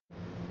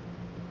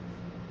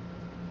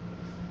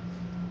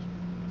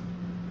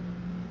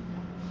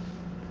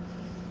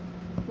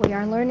We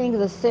are learning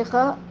the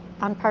Sikha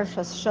on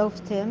Parshas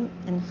Shoftim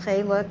in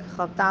Chelek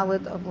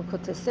Chavdalid of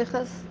Likutei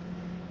Sichos,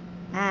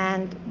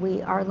 and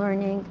we are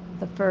learning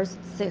the first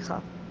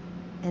Sikha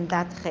in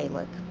that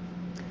Chelek.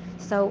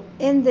 So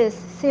in this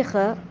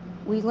Sikha,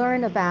 we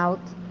learn about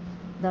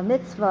the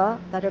mitzvah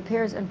that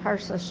appears in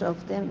Parshas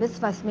Shoftim,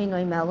 mitzvah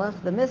Minoi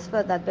Melech, the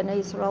mitzvah that Bnei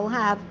Yisrael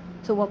have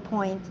to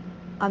appoint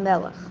a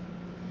melech.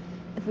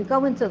 If we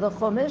go into the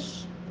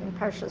Chumash, in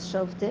Parshas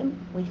Shoftim,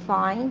 we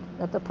find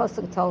that the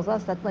Pasuk tells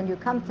us that when you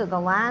come to the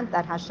land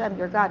that Hashem,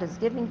 your God, is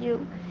giving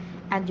you,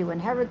 and you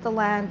inherit the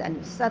land, and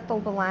you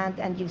settle the land,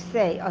 and you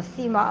say,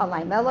 Asima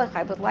alai melech,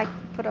 I would like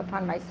to put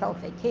upon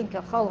myself a king,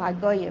 kechol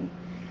hagoyim,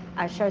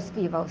 asher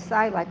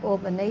spivosai, like all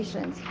the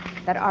nations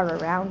that are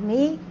around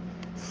me.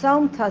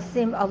 Som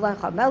tasim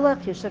alecha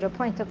melech, you should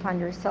appoint upon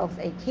yourself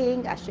a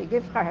king, asher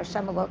yivchar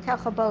Hashem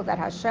elokecha bo, that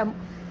Hashem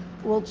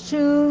will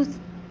choose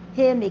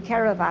him from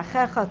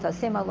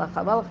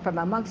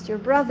amongst your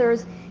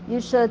brothers. You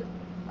should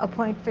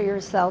appoint for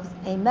yourselves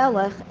a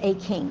melech, a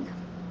king.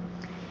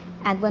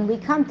 And when we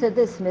come to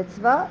this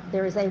mitzvah,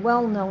 there is a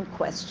well-known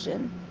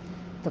question.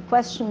 The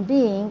question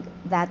being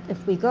that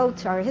if we go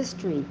to our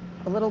history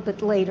a little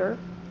bit later,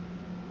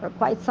 or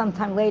quite some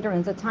time later,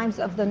 in the times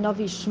of the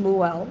Navi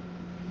Shmuel,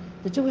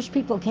 the Jewish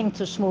people came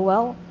to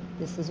Shmuel.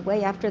 This is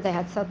way after they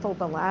had settled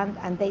the land,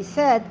 and they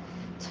said,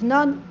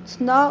 Tna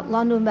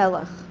lanu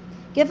melech.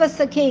 Give us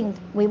a king.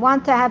 We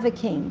want to have a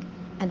king.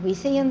 And we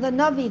see in the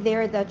Navi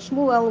there that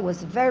Shmuel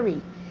was very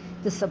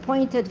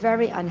disappointed,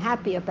 very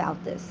unhappy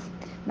about this.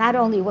 Not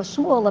only was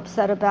Shmuel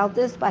upset about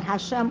this, but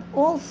Hashem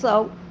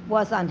also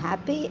was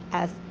unhappy,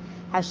 as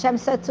Hashem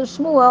said to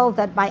Shmuel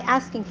that by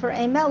asking for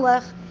a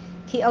melech,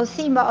 ki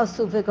osima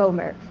osu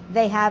v'gomer,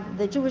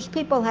 the Jewish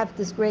people have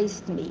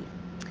disgraced me.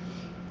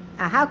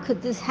 Now, how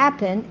could this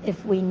happen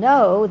if we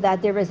know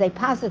that there is a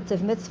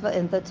positive mitzvah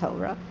in the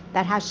Torah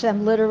that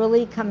Hashem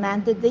literally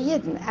commanded the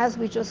Yidden, as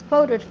we just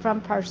quoted from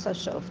Parshas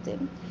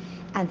Shoftim,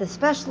 and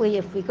especially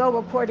if we go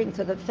according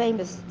to the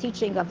famous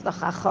teaching of the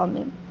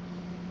Chachamim,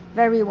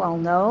 very well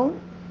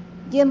known,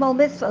 Gimel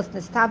mitzvos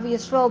nistav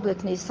Yisrael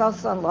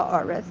b'knisason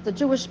la'aretz. The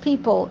Jewish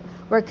people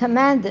were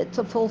commanded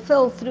to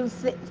fulfill three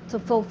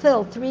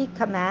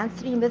commands,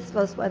 three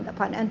mitzvos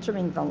upon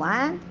entering the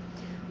land.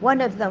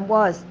 One of them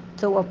was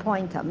to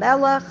appoint a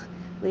melech.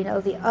 We know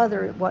the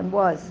other one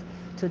was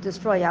to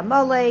destroy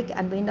Amalek,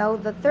 and we know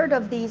the third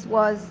of these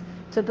was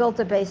to build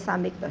a Beis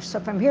Hamikdash. So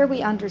from here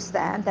we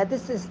understand that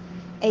this is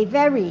a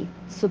very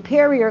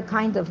superior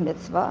kind of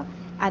mitzvah,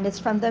 and it's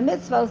from the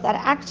mitzvahs that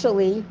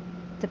actually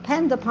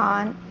depend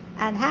upon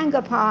and hang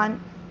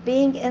upon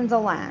being in the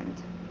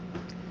land.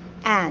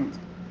 And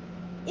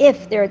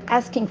if they're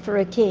asking for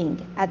a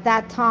king at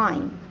that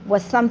time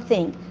was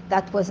something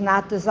that was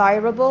not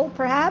desirable,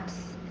 perhaps,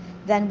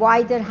 then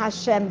why did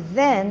Hashem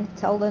then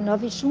tell the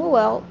Navi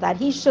Shmuel that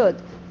he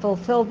should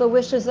fulfill the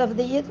wishes of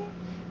the Yidden,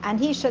 and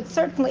he should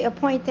certainly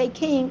appoint a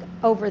king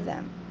over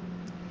them?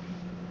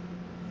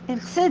 In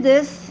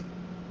Chassidus,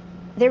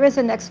 there is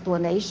an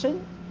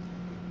explanation.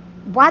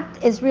 What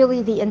is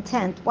really the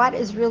intent? What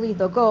is really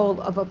the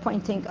goal of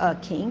appointing a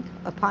king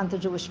upon the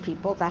Jewish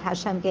people, that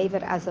Hashem gave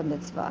it as a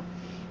mitzvah?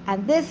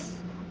 And this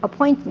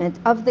appointment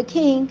of the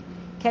king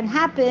can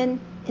happen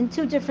in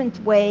two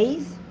different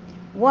ways,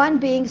 one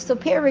being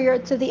superior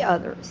to the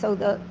other. So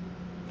the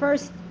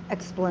first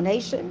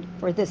explanation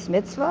for this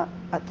mitzvah,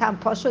 a tam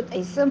pashut,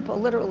 a simple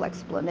literal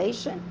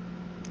explanation,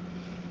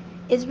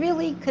 is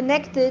really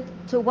connected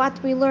to what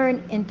we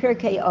learn in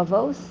Pirkei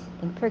Avos.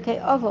 In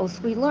Pirkei Avos,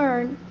 we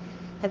learn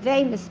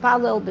Havei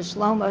mispalel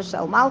b'shlomo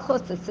shel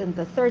malchus. It's in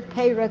the third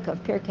parak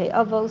of Pirkei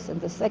Avos, in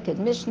the second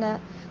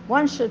Mishnah.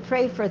 One should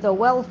pray for the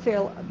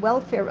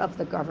welfare of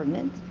the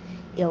government.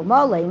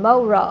 Ilmole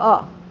mo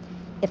ra'ah.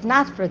 If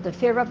not for the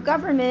fear of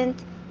government,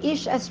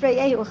 ish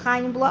esreyehu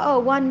chayim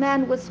bla'o, one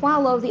man would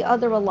swallow the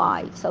other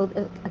alive. So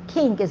a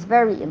king is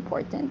very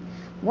important.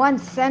 One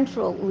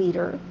central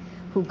leader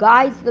who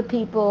guides the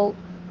people,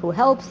 who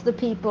helps the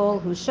people,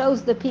 who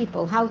shows the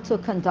people how to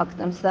conduct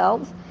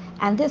themselves.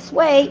 And this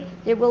way,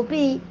 there will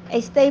be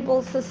a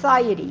stable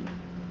society.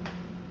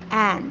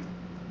 And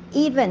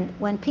even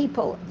when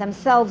people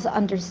themselves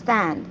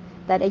understand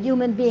that a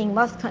human being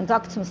must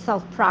conduct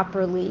himself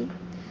properly,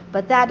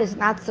 but that is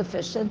not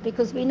sufficient,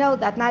 because we know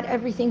that not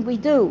everything we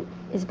do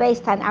is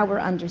based on our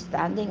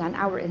understanding, on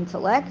our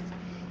intellect.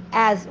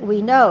 As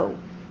we know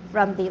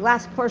from the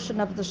last portion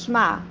of the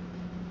Shema,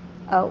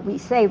 we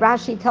say,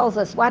 Rashi tells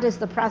us, what is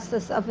the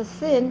process of a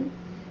sin?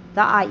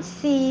 The eye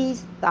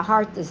sees, the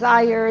heart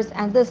desires,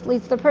 and this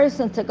leads the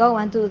person to go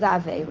and do the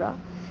Aveira.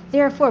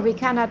 Therefore, we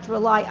cannot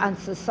rely on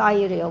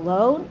society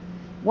alone.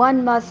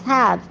 One must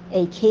have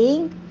a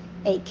king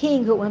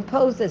who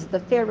imposes the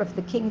fear of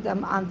the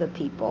kingdom on the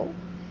people.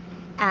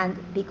 And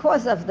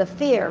because of the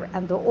fear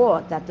and the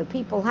awe that the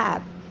people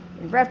have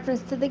in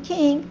reference to the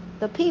king,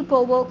 the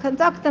people will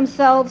conduct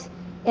themselves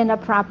in a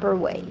proper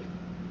way.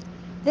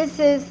 This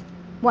is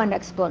one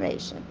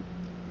explanation.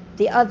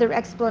 The other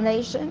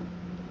explanation,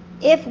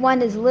 if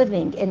one is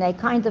living in a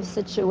kind of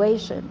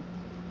situation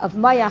of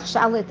Mayach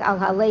Shalit al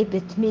Halei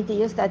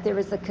Bitmidius, that there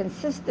is a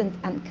consistent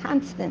and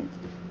constant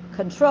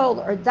control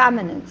or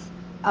dominance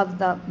of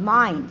the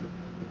mind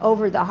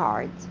over the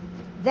heart,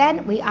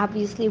 then we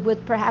obviously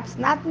would perhaps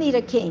not need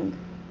a king.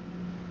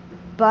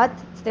 But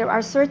there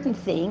are certain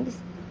things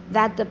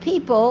that the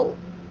people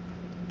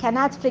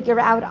cannot figure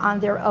out on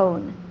their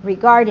own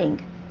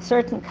regarding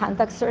certain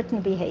conduct,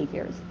 certain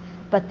behaviors.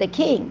 But the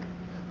king,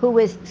 who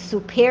is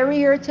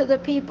superior to the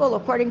people,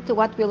 according to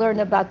what we learn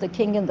about the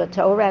king in the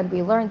Torah, and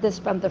we learned this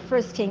from the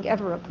first king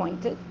ever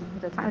appointed, in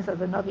the times of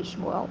the Navi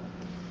Shmuel,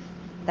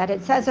 that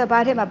it says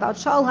about him, about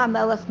Shaul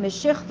HaMelech,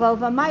 Mishichvo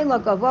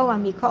v'mayla gavoa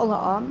mikol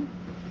ha'am,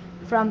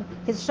 from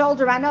his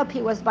shoulder on up,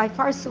 he was by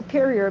far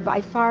superior, by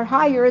far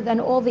higher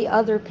than all the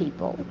other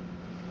people.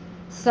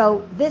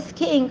 So this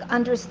king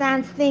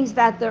understands things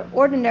that the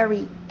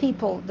ordinary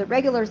people, the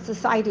regular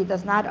society,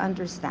 does not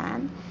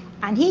understand,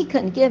 and he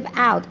can give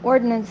out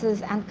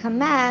ordinances and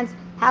commands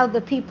how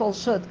the people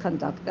should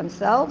conduct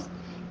themselves.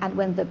 And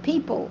when the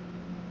people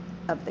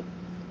of the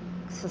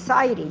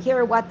society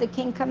hear what the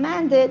king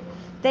commanded,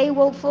 they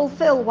will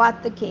fulfill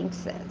what the king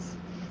says.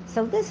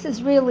 So this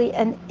is really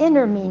an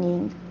inner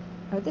meaning,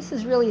 or this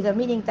is really the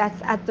meaning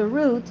that's at the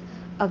root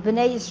of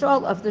Bnei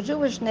Yisrael, of the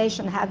Jewish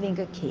nation, having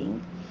a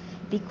king,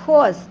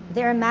 because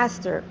their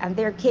master and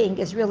their king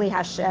is really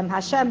Hashem.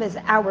 Hashem is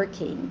our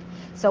king.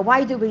 So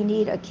why do we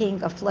need a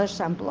king of flesh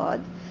and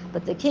blood?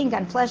 But the king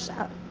and flesh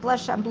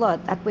and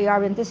blood that we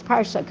are in this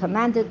parsha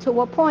commanded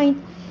to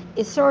appoint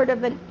is sort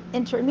of an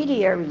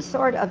intermediary,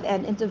 sort of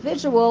an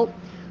individual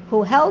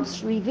who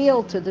helps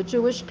reveal to the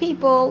Jewish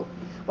people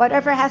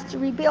whatever has to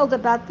reveal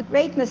about the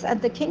greatness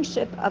and the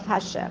kingship of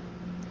Hashem.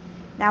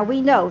 Now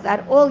we know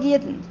that all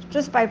Yidden,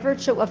 just by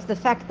virtue of the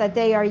fact that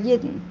they are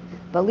Yidden,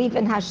 believe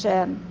in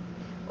Hashem.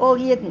 All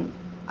Yidden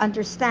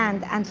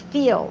understand and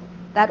feel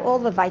that all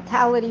the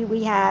vitality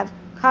we have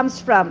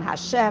comes from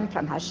Hashem,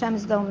 from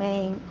Hashem's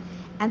domain.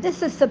 And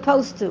this is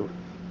supposed to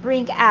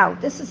bring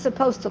out, this is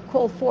supposed to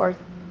call forth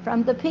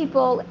from the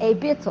people a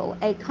bittul,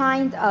 a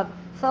kind of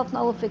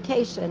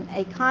self-nullification,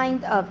 a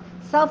kind of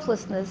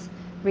selflessness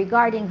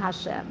regarding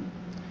Hashem.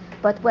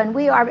 But when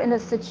we are in a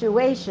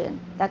situation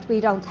that we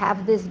don't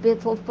have this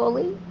bittul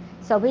fully,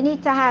 so we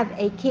need to have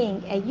a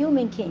king, a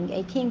human king,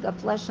 a king of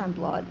flesh and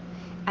blood.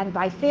 And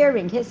by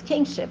fearing his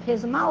kingship,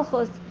 his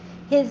malchus,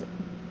 his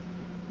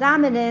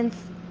dominance,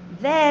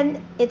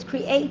 then it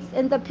creates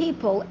in the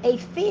people a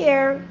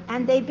fear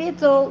and a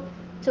bittul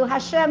to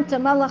Hashem, to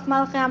Malach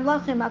Malchei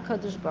Amlachim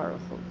HaKadosh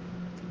Baruch Hu.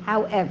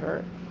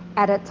 However,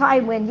 at a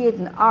time when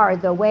Yidden are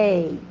the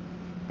way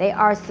they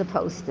are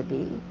supposed to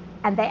be,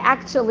 and they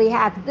actually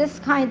have this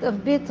kind of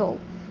bittul,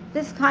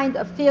 this kind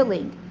of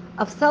feeling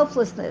of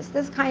selflessness,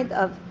 this kind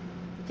of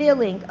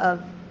feeling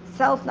of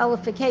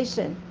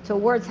self-nullification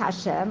towards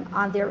Hashem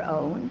on their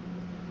own,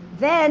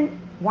 then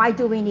why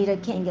do we need a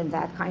king in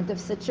that kind of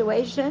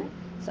situation?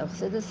 So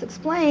Chassidus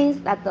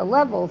explains that the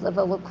levels of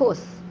a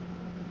lukus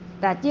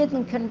that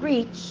Yidden can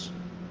reach,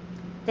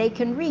 they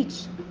can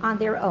reach on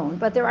their own,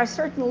 but there are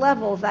certain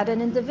levels that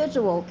an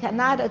individual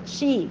cannot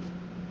achieve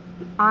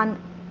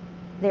on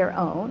their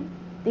own,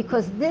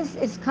 because this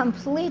is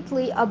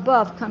completely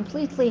above,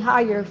 completely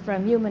higher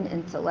from human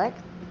intellect.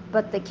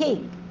 But the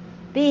king,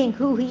 being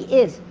who he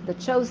is, the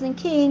chosen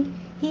king,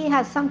 he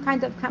has some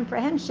kind of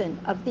comprehension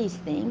of these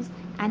things,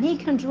 and he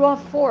can draw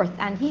forth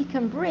and he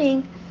can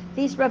bring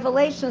these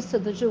revelations to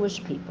the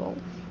Jewish people.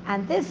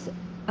 And this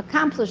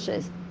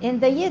accomplishes in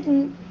the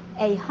Yidden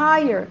a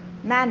higher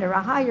manner,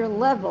 a higher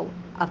level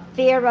of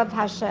fear of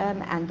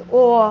Hashem and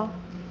awe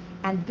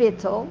and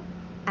bittul.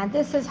 And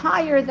this is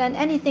higher than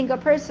anything a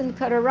person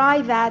could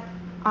arrive at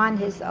on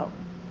his own.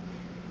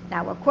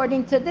 Now,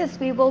 according to this,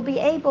 we will be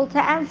able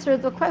to answer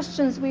the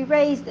questions we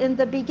raised in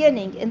the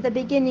beginning. In the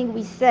beginning,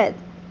 we said,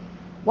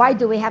 why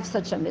do we have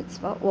such a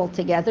mitzvah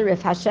altogether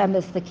if Hashem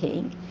is the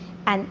king?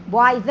 And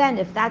why then,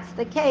 if that's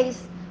the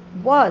case,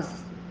 was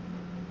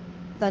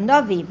the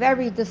Navi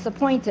very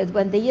disappointed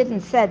when the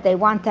Yidden said they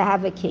want to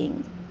have a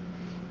king?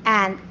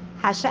 And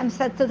Hashem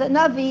said to the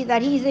Navi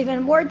that he's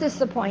even more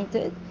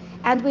disappointed.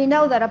 And we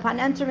know that upon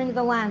entering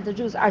the land, the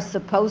Jews are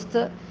supposed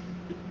to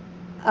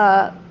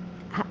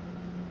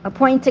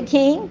appoint a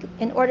king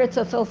in order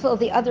to fulfill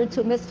the other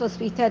two mitzvahs.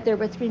 We said there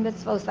were three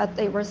mitzvahs that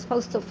they were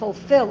supposed to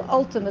fulfill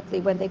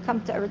ultimately when they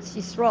come to Eretz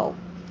Yisrael.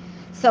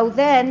 So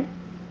then,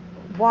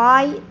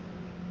 why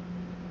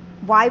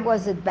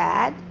was it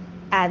bad?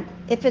 And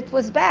if it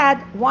was bad,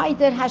 why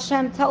did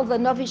Hashem tell the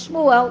Navi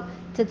Shmuel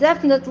to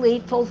definitely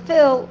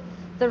fulfill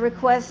the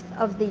request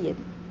of the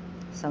Yidden?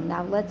 So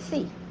now let's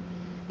see.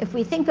 If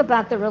we think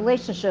about the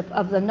relationship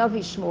of the Navi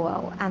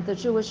Shmuel and the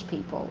Jewish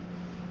people,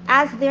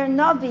 as their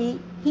Navi,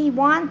 he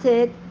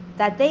wanted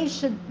that they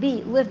should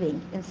be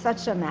living in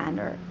such a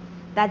manner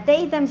that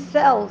they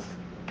themselves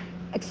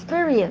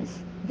experience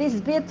this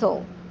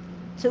bittul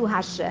to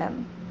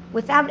Hashem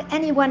without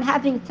anyone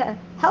having to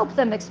help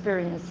them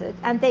experience it,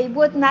 and they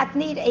would not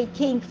need a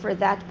king for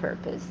that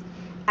purpose.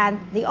 And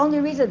the only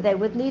reason they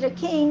would need a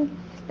king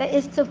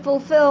is to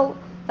fulfill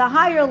the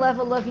higher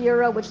level of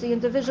Yira, which the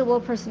individual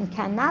person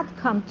cannot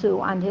come to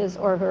on his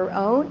or her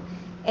own,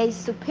 a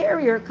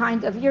superior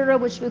kind of yira,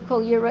 which we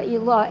call yira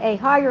ilah, a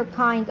higher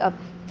kind of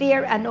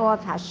fear and awe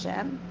of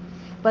Hashem.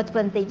 But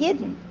when the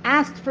Yidden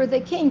asked for the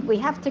king, we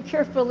have to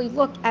carefully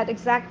look at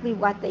exactly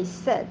what they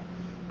said.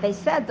 They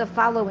said the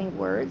following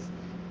words: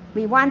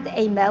 we want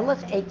a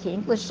melech, a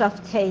king,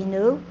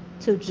 l'shaftenu,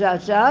 to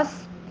judge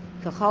us,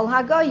 k'chol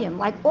hagoyim,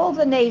 like all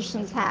the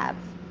nations have.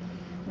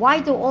 Why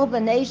do all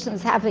the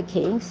nations have a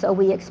king? So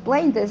we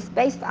explained this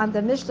based on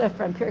the Mishnah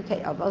from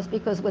Pirkei Avos,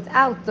 because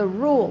without the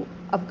rule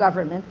of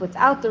government,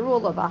 without the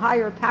rule of a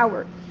higher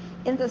power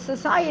in the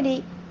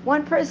society,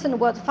 one person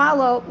would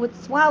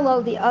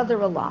swallow the other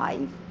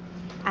alive.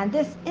 And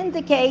this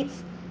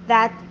indicates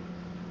that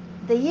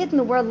the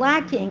Yidden were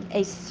lacking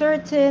a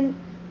certain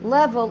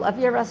level of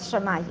Yiras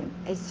Shamayim,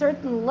 a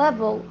certain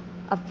level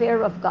of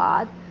fear of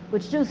God,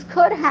 which Jews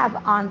could have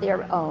on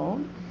their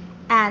own.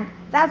 And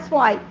that's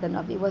why the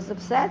Navi was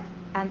upset.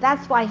 And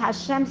that's why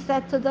Hashem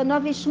said to the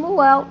Navi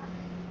Shmuel,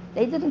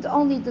 they didn't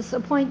only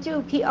disappoint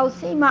you, ki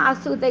osima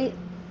asu, they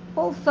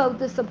also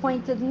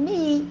disappointed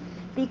me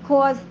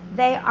because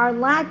they are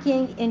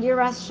lacking in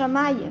Yiras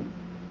Shamayim.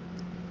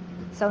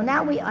 So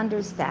now we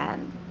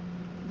understand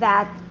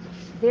that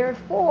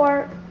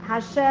therefore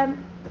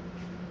Hashem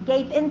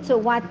gave into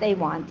what they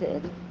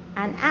wanted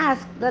and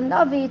asked the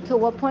Navi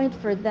to appoint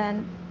for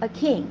them a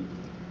king.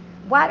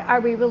 What are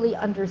we really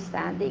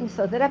understanding?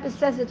 So the Rebbe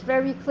says it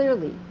very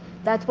clearly,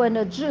 that when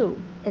a Jew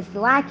is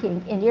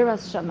lacking in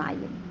Yiras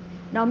Shamayim,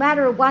 no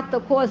matter what the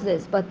cause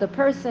is, but the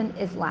person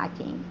is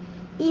lacking,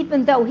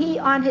 even though he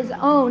on his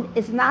own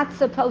is not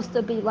supposed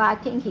to be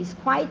lacking, he's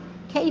quite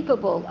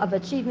capable of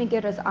achieving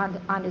it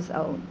on his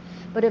own.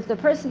 But if the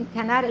person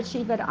cannot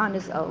achieve it on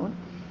his own,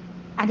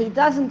 and he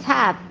doesn't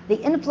have the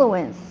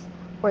influence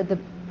or the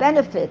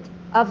benefit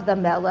of the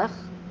melech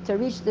to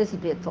reach this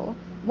bittul,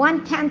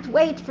 one can't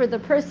wait for the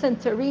person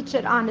to reach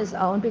it on his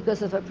own,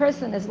 because if a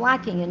person is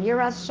lacking in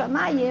Yiras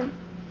Shamayim,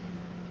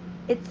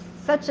 it's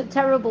such a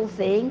terrible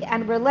thing,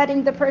 and we're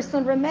letting the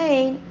person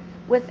remain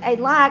with a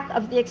lack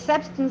of the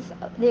acceptance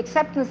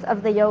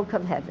of the yoke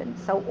of heaven.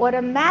 So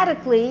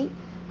automatically,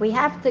 we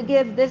have to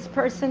give this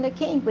person a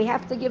king. We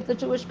have to give the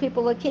Jewish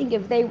people a king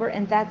if they were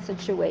in that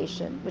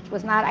situation, which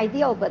was not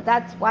ideal, but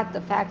that's what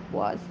the fact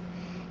was.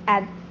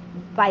 And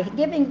by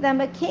giving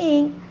them a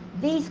king,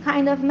 these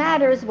kind of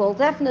matters will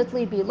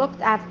definitely be looked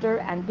after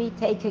and be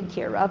taken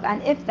care of.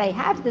 And if they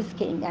have this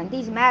king and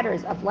these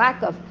matters of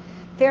lack of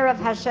fear of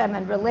Hashem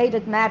and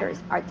related matters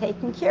are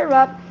taken care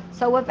of,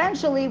 so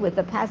eventually, with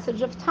the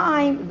passage of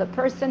time, the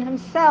person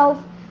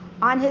himself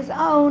on his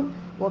own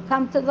will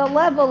come to the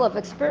level of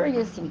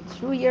experiencing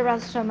true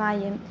Yiras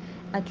Shamayim,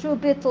 a true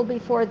bittul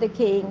before the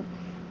king.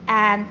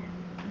 And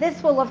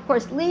this will, of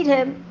course, lead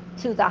him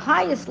to the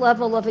highest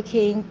level of a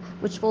king,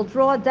 which will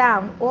draw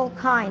down all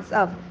kinds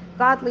of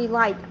godly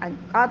light and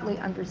godly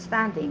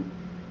understanding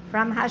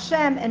from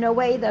Hashem in a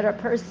way that a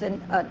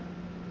person, a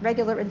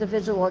regular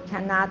individual,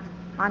 cannot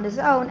on his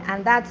own.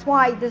 And that's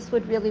why this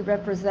would really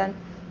represent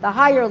the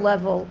higher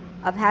level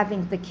of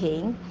having the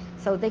king.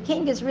 So the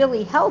king is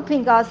really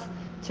helping us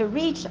to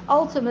reach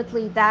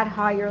ultimately that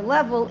higher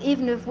level,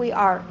 even if we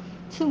are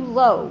too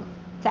low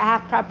to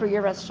have proper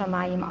Yiras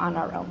Shamayim on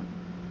our own.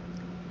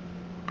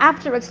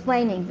 After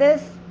explaining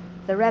this,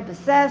 the Rebbe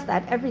says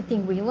that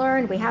everything we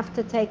learn, we have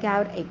to take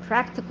out a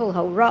practical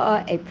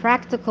hora'ah, a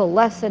practical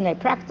lesson, a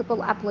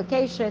practical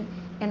application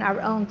in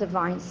our own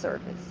divine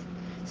service.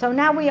 So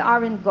now we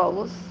are in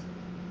Golus,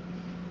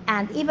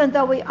 and even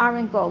though we are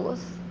in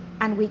Golus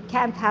and we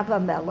can't have a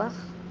melech,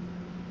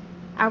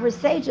 our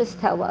sages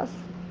tell us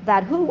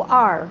that who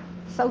are,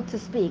 so to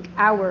speak,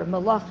 our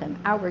melachim,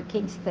 our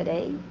kings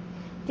today,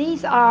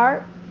 these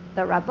are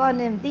the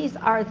rabbanim, these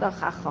are the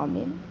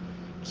chachamim.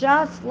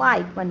 Just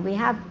like when we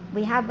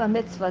have a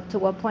mitzvah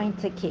to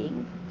appoint a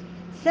king,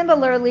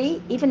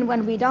 similarly, even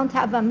when we don't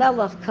have a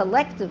melech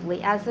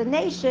collectively as a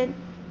nation,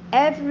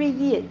 every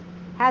yid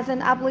has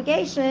an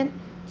obligation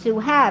to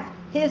have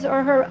his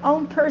or her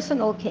own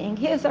personal king,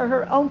 his or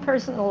her own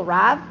personal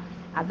rav.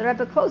 And the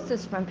Rebbe quotes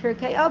this from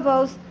Pirkei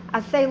Avos,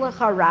 Aseh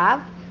lecha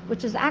rav,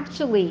 which is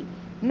actually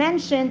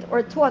mentioned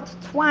or taught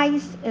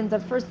twice in the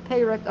first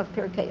perek of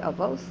Pirkei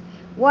Avos.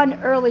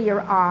 One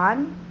earlier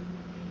on,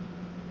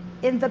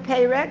 in the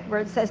perek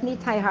where it says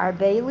Nitai Har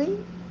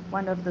Beili,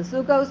 one of the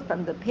zugos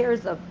from the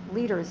pairs of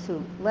leaders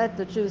who led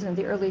the Jews in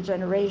the early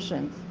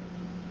generations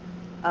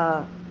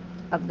of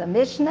the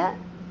Mishnah,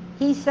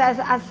 he says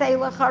Aseh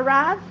lecha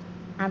rav,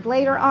 and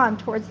later on,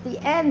 towards the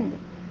end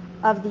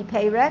of the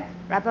perek,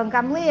 Rabban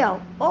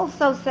Gamliel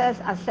also says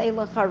Aseh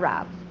lecha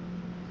rav.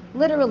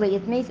 Literally,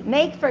 it means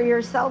make for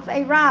yourself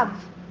a rav.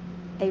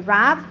 A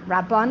rav,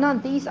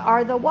 Rabbanan, these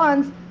are the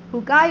ones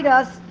who guide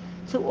us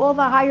to all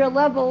the higher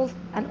levels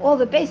and all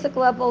the basic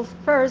levels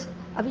first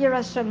of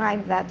Yiras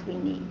Shamayim that we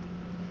need.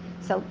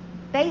 So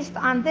based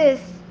on this,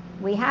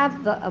 we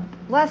have the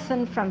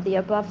lesson from the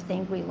above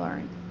thing we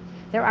learned.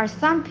 There are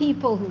some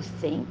people who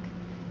think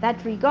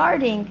that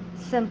regarding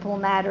simple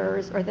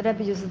matters, or the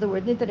Rebbe uses the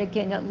word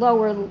nidrekin,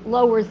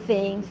 lower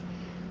things,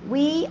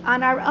 We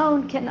on our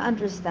own can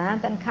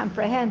understand and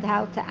comprehend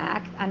how to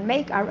act and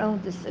make our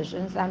own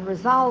decisions and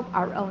resolve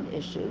our own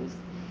issues.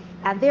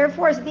 And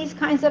therefore, these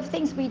kinds of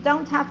things, we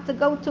don't have to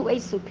go to a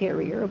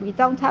superior, we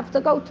don't have to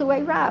go to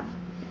a Rav.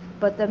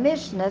 But the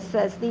Mishnah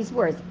says these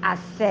words,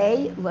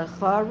 Asay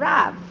lecha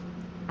Rav.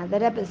 And the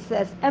Rebbe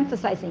says,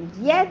 emphasizing,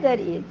 Yeder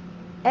Yid,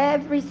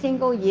 every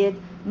single Yid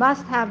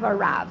must have a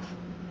Rav,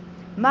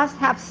 must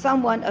have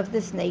someone of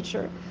this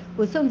nature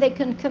with whom they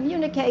can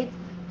communicate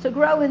to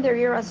grow in their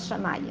Yiras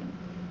Shamayim.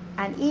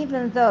 And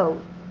even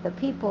though the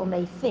people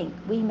may think,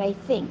 we may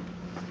think,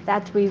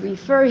 that we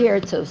refer here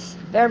to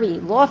very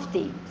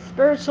lofty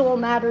spiritual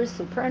matters,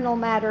 supernal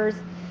matters,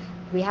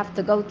 we have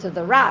to go to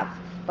the Rav.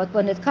 But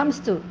when it comes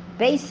to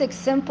basic,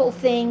 simple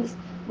things,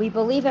 we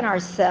believe in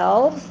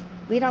ourselves.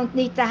 We don't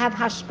need to have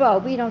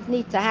hashpah. We don't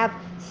need to have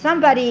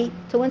somebody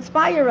to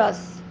inspire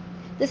us.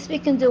 This we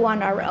can do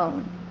on our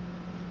own.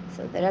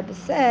 So the Rebbe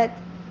said,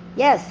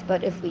 yes,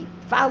 but if we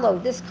follow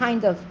this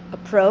kind of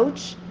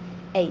approach,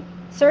 a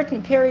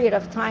certain period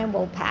of time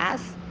will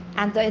pass,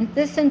 and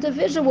this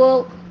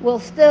individual will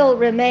still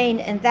remain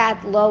in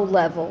that low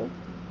level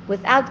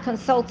without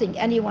consulting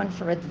anyone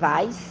for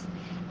advice.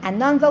 And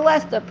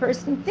nonetheless, the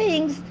person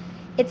thinks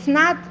it's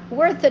not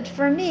worth it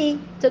for me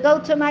to go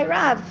to my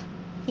Rav.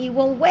 He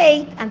will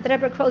wait, and the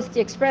Rebbe quotes the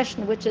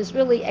expression, which is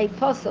really a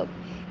posuk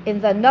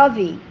in the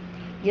Navi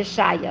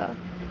Yeshaya,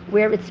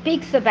 where it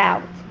speaks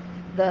about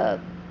the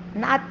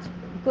not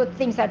good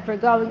things that were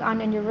going on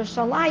in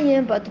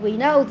Yerushalayim, but we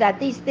know that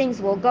these things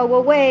will go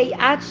away.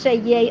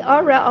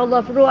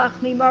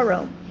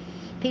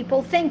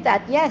 People think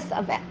that, yes,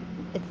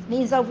 it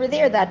means over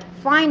there that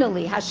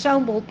finally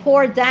Hashem will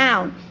pour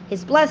down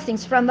his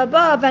blessings from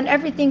above and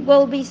everything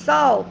will be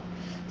solved.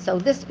 So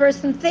this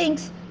person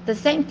thinks the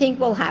same thing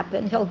will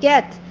happen. He'll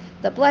get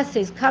the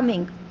blessings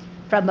coming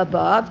from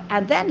above,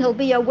 and then he'll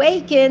be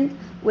awakened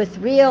with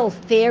real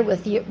fear,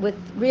 with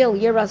real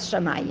Yiras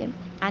Shamayim,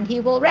 and he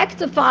will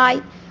rectify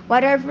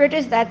whatever it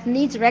is that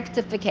needs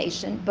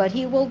rectification, but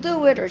he will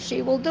do it, or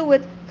she will do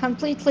it,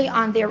 completely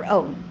on their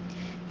own.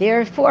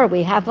 Therefore,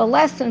 we have a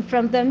lesson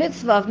from the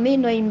mitzvah of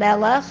Minui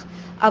Melech,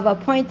 of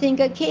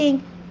appointing a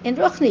king in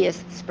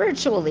Ruchnius,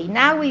 spiritually.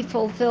 Now we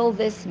fulfill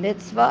this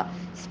mitzvah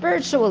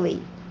spiritually.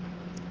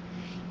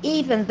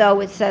 Even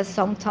though it says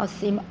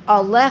Somtasim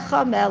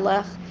Alecha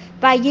Melech,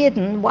 by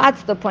Yidden,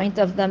 what's the point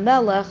of the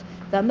Melech?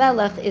 The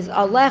Melech is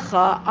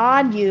Alecha,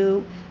 on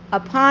you,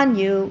 upon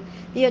you.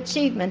 The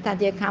achievement and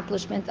the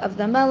accomplishment of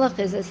the Melech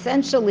is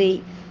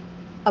essentially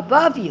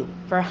above you,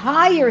 for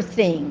higher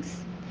things.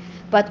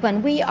 But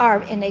when we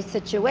are in a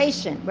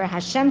situation where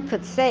Hashem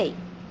could say,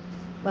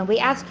 when we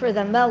ask for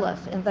the Melech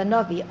in the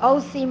Navi,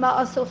 Osima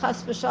Asu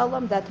Chas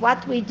V'Shalom, that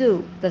what we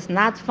do does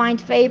not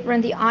find favor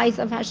in the eyes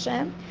of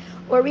Hashem,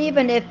 or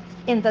even if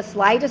in the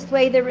slightest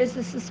way there is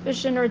a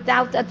suspicion or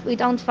doubt that we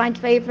don't find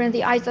favor in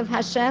the eyes of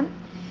Hashem,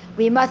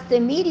 we must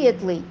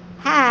immediately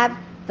have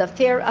the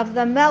fear of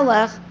the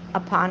Melech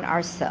upon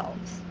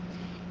ourselves.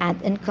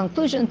 And in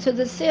conclusion to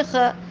the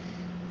Sikha,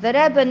 the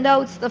Rebbe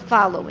notes the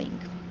following,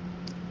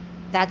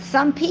 that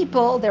some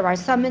people, there are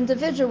some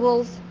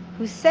individuals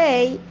who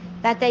say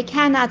that they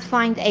cannot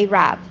find a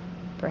Rav.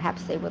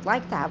 Perhaps they would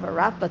like to have a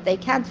Rav, but they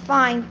can't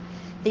find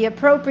the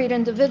appropriate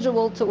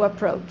individual to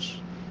approach.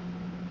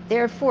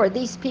 Therefore,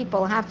 these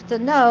people have to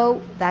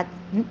know that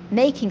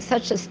making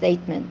such a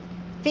statement,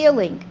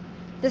 feeling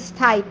this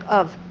type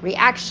of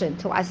reaction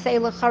to Asay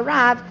Lecha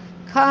Rav,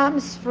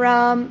 comes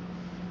from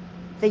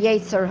the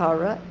Yetzer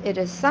Hara. It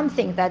is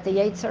something that the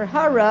Yetzer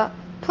Hara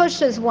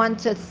pushes one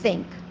to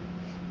think,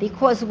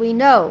 because we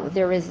know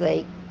there is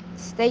a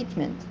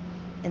statement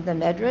in the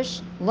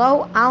Medrash,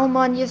 Lo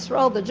Alman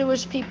Yisrael, the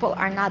Jewish people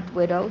are not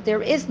widowed.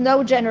 There is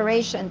no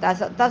generation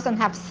that doesn't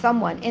have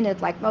someone in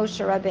it like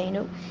Moshe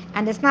Rabbeinu,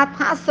 and it's not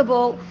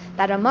possible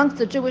that amongst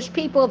the Jewish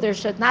people there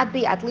should not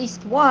be at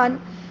least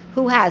one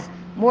who has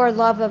more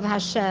love of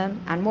Hashem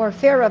and more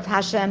fear of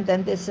Hashem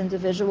than this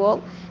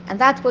individual, and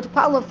that would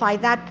qualify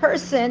that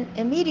person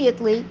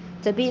immediately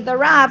to be the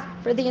Rav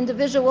for the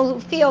individual who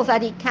feels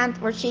that he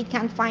can't or she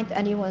can't find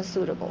anyone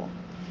suitable.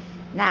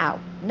 Now,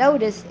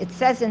 notice it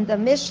says in the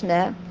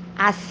Mishnah,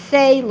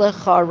 Asay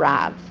Lecha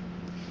Rav.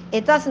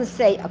 It doesn't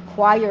say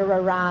acquire a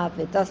Rav,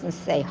 it doesn't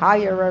say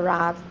hire a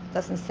Rav, it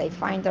doesn't say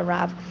find a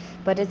Rav,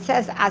 but it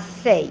says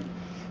Asay.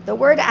 The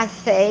word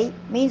Asay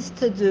means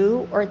to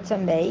do or to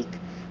make,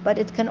 but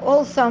it can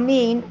also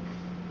mean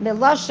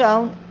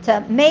milashon,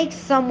 to make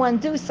someone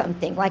do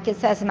something, like it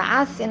says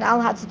Ma'asin al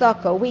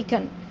Hatzdaka. We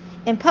can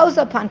impose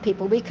upon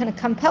people, we can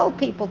compel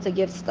people to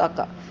give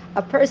tzedakah.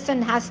 A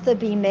person has to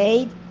be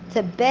made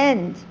to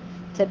bend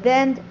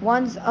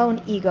one's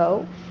own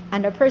ego,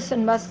 and a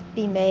person must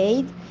be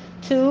made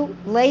to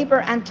labor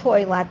and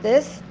toil at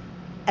this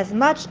as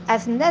much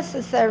as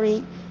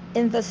necessary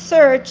in the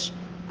search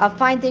of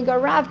finding a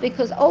Rav,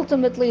 because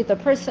ultimately the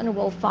person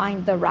will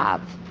find the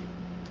Rav.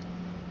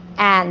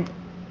 And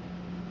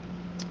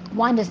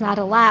one is not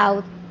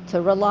allowed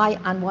to rely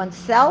on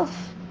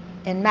oneself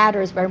in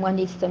matters where one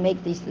needs to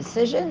make these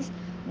decisions.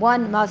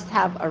 one must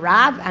have a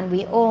Rav, and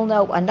we all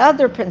know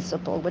another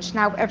principle, which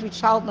now every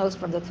child knows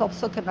from the 12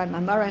 Sukkim and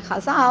Mamare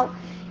Chazal,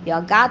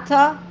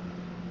 Yagata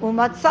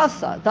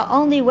Umatsasa. The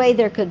only way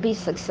there could be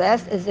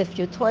success is if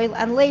you toil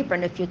and labor.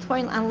 And if you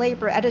toil and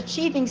labor at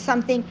achieving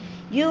something,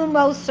 you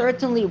most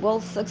certainly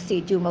will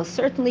succeed. You most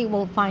certainly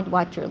will find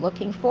what you're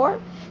looking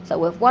for.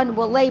 So if one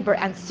will labor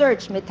and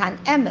search mitan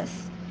emes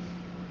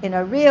in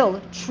a real,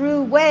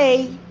 true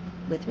way,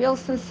 with real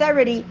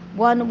sincerity,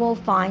 one will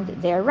find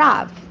their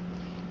Rav.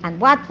 And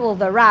what will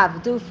the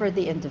Rav do for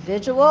the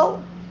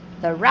individual?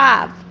 The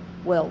Rav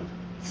will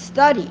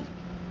study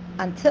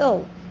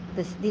until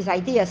these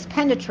ideas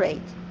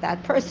penetrate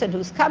that person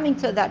who's coming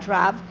to that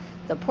Rav,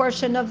 the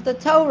portion of the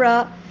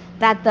Torah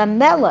that the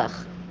Melech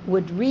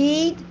would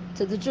read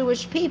to the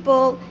Jewish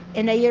people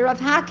in a year of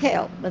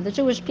Hakel, when the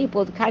Jewish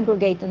people would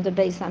congregate in the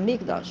Beis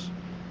HaMikdash.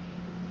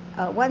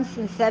 Once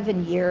in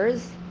 7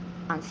 years,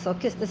 on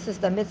Sukkot, this is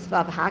the mitzvah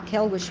of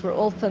Hakel, which we're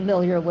all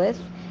familiar with,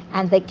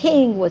 and the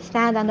king would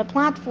stand on a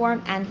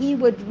platform and he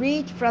would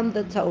read from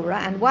the Torah.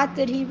 And what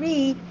did he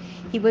read?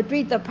 He would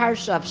read the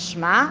parsha of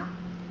Shema,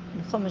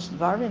 in Chumash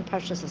Dvarim, in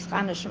Parshas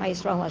Eschana, Shema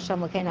Yisrael Hashem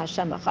Elokeinu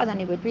Hashem Echad, and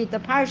he would read the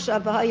parsha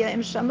of V'haya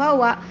Im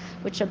Shamoa,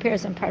 which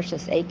appears in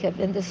Parshas Eikev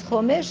in this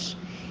Chumash.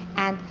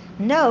 And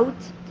note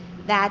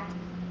that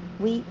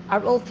we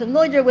are all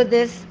familiar with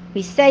this.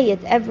 We say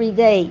it every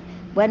day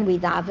when we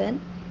daven,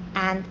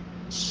 and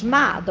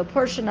Shema, the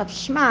portion of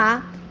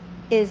Shema,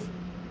 is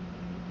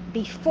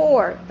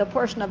before the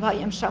portion of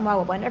Hayim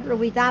Shamawa. Whenever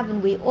we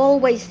daven, we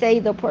always say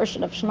the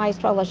portion of Shema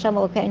Yisrael Hashem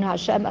Elokeinu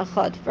Hashem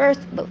Echad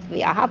first, with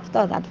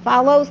V'ahavta that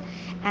follows,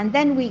 and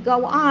then we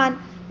go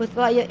on with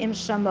V'hayim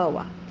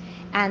Shamoa.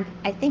 And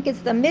I think it's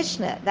the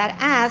Mishnah that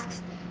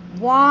asks,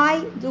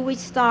 why do we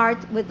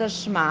start with the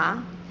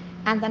Shema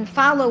and then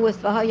follow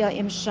with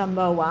V'hayim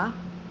Shamoa?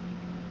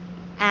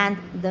 And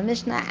the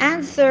Mishnah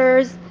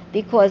answers,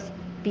 because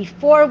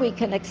before we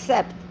can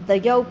accept the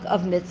yoke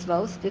of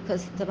mitzvos,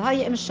 because the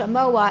V'hayim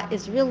Shamoa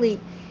is really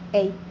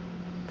a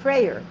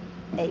prayer,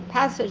 a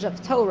passage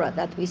of Torah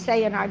that we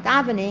say in our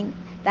davening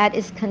that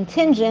is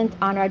contingent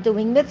on our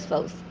doing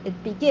mitzvos.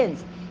 It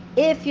begins,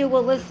 if you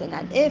will listen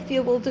and if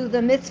you will do the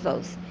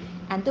mitzvos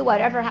and do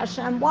whatever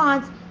Hashem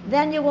wants,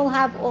 then you will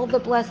have all the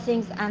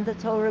blessings, and the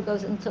Torah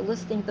goes into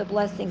listing the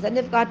blessings. And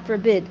if, God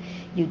forbid,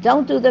 you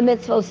don't do the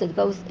mitzvos, it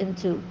goes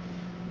into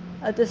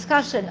a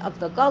discussion of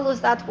the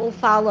galus that will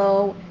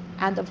follow.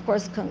 And of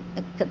course,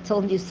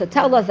 Tilm used to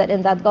tell us that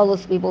in that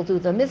galus we will do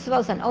the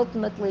mitzvahs, and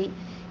ultimately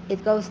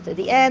it goes to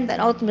the end,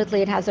 and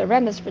ultimately it has a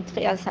remes for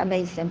Tchias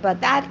HaMeisim. But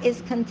that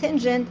is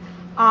contingent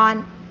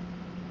on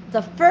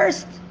the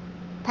first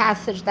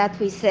passage that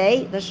we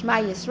say, the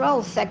Shema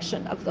Yisrael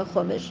section of the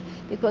Chumash,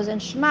 because in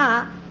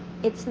Shema,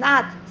 it's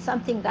not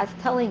something that's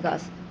telling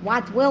us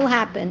what will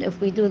happen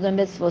if we do the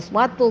mitzvahs,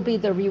 what will be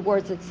the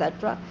rewards,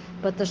 etc.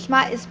 But the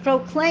Shema is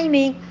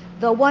proclaiming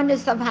the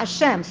oneness of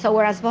Hashem. So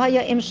whereas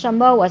V'hayim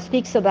Shamoa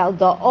speaks about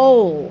the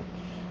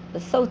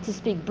so to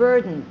speak,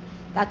 burden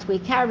that we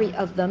carry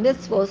of the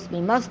mitzvos, we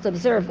must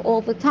observe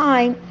all the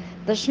time,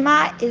 the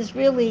Shema is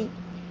really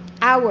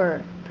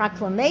our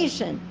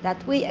proclamation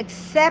that we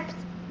accept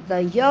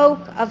the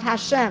yoke of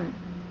Hashem.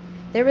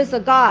 There is a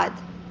God.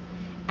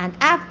 And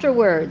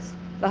afterwards,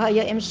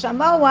 V'hayim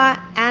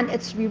Shamoa and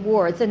its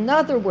rewards. In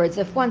other words,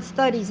 if one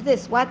studies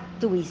this, what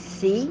do we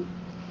see?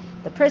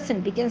 The person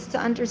begins to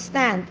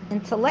understand,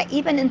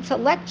 even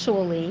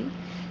intellectually,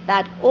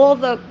 that all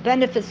the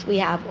benefits we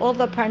have, all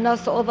the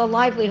parnasa, all the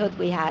livelihood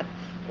we have,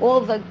 all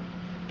the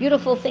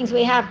beautiful things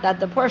we have that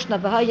the portion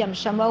of V'hayim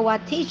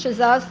Shamoa teaches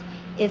us,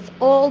 it's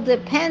all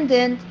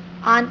dependent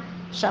on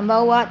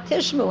Shamoa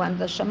Tishmu. And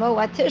the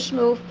Shamoa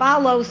Tishmu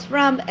follows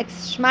from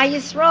Shema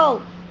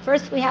Yisrael.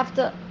 First we have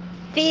to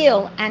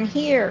feel and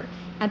hear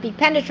and be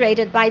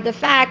penetrated by the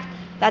fact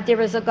that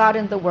there is a God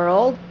in the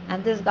world,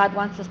 and this God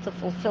wants us to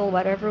fulfill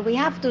whatever we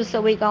have to,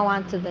 so we go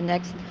on to the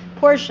next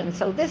portion.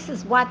 So this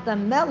is what the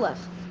Melech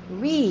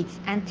reads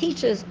and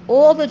teaches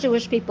all the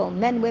Jewish people,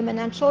 men, women,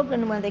 and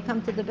children, when they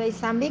come to the Beis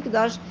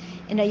HaMikdash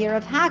in a year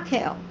of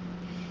Hakel.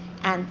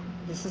 And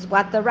this is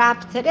what the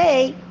Rav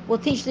today will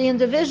teach the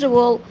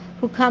individual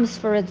who comes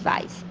for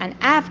advice. And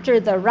after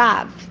the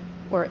Rav,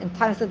 or in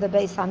times of the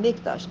Beis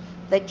HaMikdash,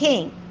 the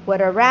king would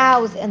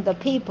arouse in the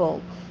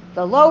people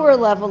the lower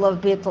level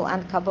of bittul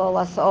and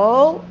kabbalah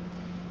soul,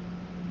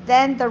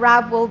 then the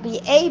Rav will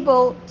be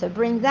able to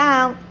bring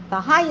down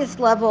the highest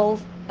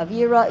levels of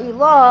yira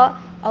ilah,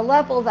 a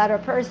level that a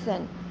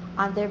person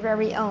on their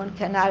very own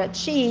cannot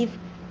achieve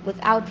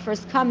without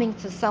first coming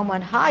to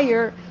someone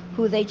higher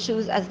who they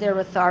choose as their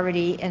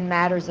authority in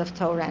matters of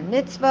Torah and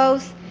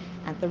mitzvos.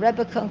 And the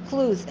Rebbe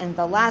concludes in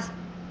the last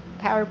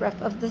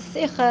paragraph of the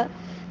Sikha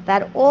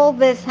that all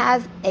this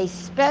has a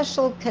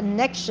special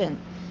connection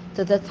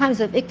to the times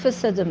of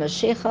Ikvasa de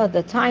Mashiach,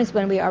 the times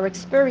when we are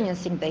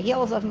experiencing the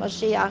heels of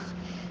Mashiach,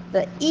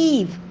 the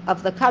eve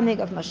of the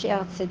coming of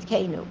Mashiach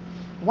Tzidkenu.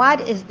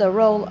 What is the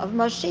role of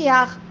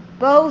Mashiach?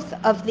 Both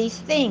of these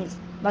things.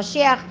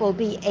 Mashiach will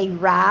be a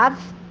Rav,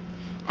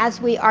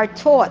 as we are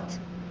taught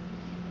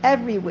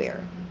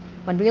everywhere.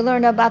 When we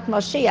learn about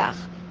Mashiach,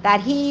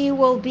 that he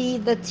will be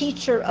the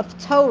teacher of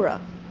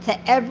Torah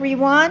to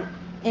everyone,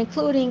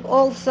 including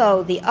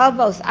also the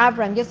Avos,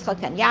 Avram,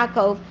 Yitzchak, and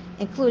Yaakov,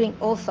 including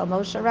also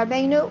Moshe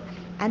Rabbeinu.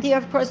 And he,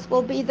 of course,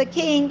 will be the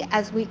king,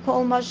 as we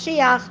call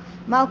Mashiach,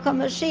 Malka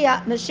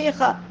Mashiach,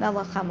 Mashiach,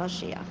 Melech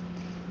HaMashiach.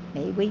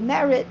 May we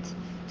merit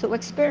to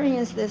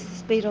experience this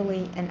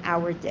speedily in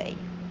our day.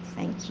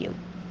 Thank you.